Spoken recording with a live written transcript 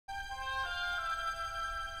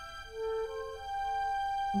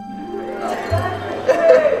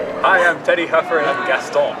Hi, I'm Teddy Huffer and I'm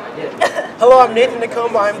Gaston. Hello, I'm Nathan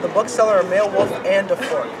Nicombo. I'm the bookseller of Male Wolf and a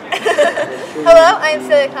Fork. Hello, I am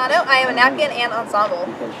Celia Cano. I am a napkin and ensemble.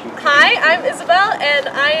 Hi, I'm Isabel and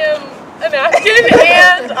I am a napkin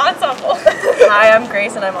and ensemble. Hi, I'm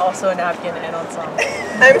Grace and I'm also a napkin and ensemble.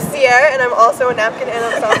 I'm Sierra and I'm also a napkin and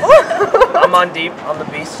ensemble. I'm Mandeep, I'm the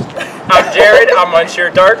beast. I'm Jared, I'm on Sheer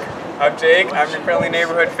Dark. I'm Jake, I'm your friendly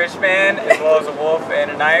neighborhood fishman, as well as a wolf and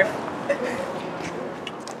a knife.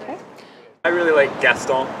 I really like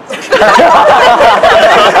Gaston.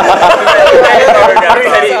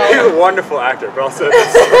 He's a wonderful actor, but also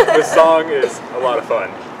the song is a lot of fun.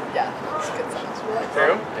 Yeah, it's a good song.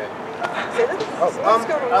 True?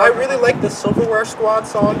 I really like the Silverware Squad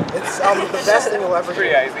song. It's the best thing you'll ever Pretty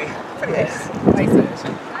hear. icy. Pretty nice.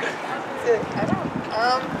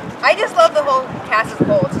 I just love the whole cast as a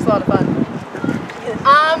whole. It's just a lot of fun.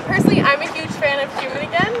 Personally, I'm a huge fan of Human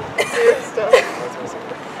Again.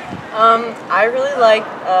 I really like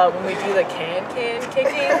when we do the can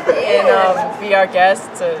kicking and be our guests.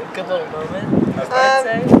 It's a good little moment, I'd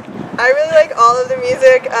say. I really like all of the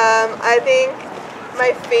music. I think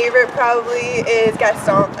my favorite probably is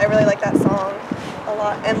Gaston. I really like that song a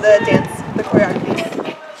lot, and the dance, the choreography.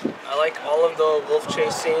 I like all of the wolf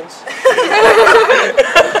chase scenes.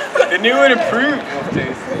 The new and improved wolf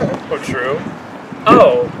chase. Oh, true.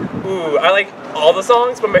 Oh, ooh, I like all the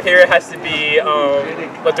songs, but my favorite has to be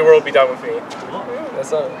Let the World Be Done With Me.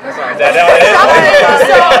 That's not. Is that how it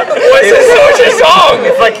is? What's such a song?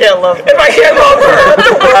 If I can't love her. If I can't love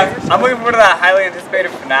her! I'm looking forward to that highly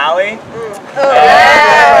anticipated finale.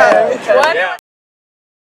 Yeah.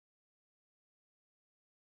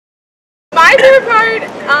 My favorite part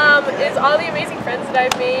is all the amazing friends that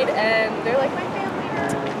I've made, and they're like my family.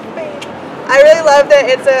 I really love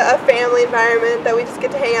that it's a family environment, that we just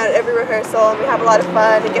get to hang out at every rehearsal and we have a lot of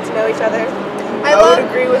fun and get to know each other. I would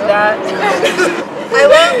agree with that. I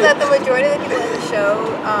love that the majority of the people in the show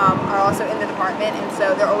are also in the department, and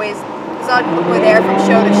so there's a lot of people who are there from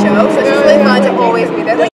show to show, so it's just really fun to always be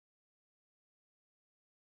there.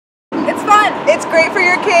 It's fun! It's great for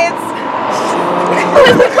your kids.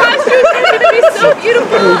 Because the costumes are going to be so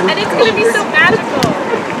beautiful, and it's going to be so magical.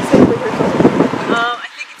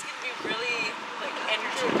 I think it's going to be really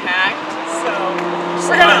energy-packed, so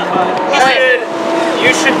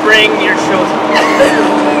You should bring your children.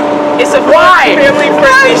 It's a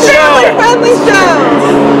family-friendly show. Family-friendly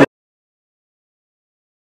show.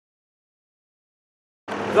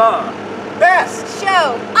 The best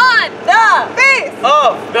Show On The face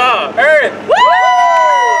Of the Earth!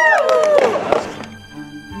 Woo!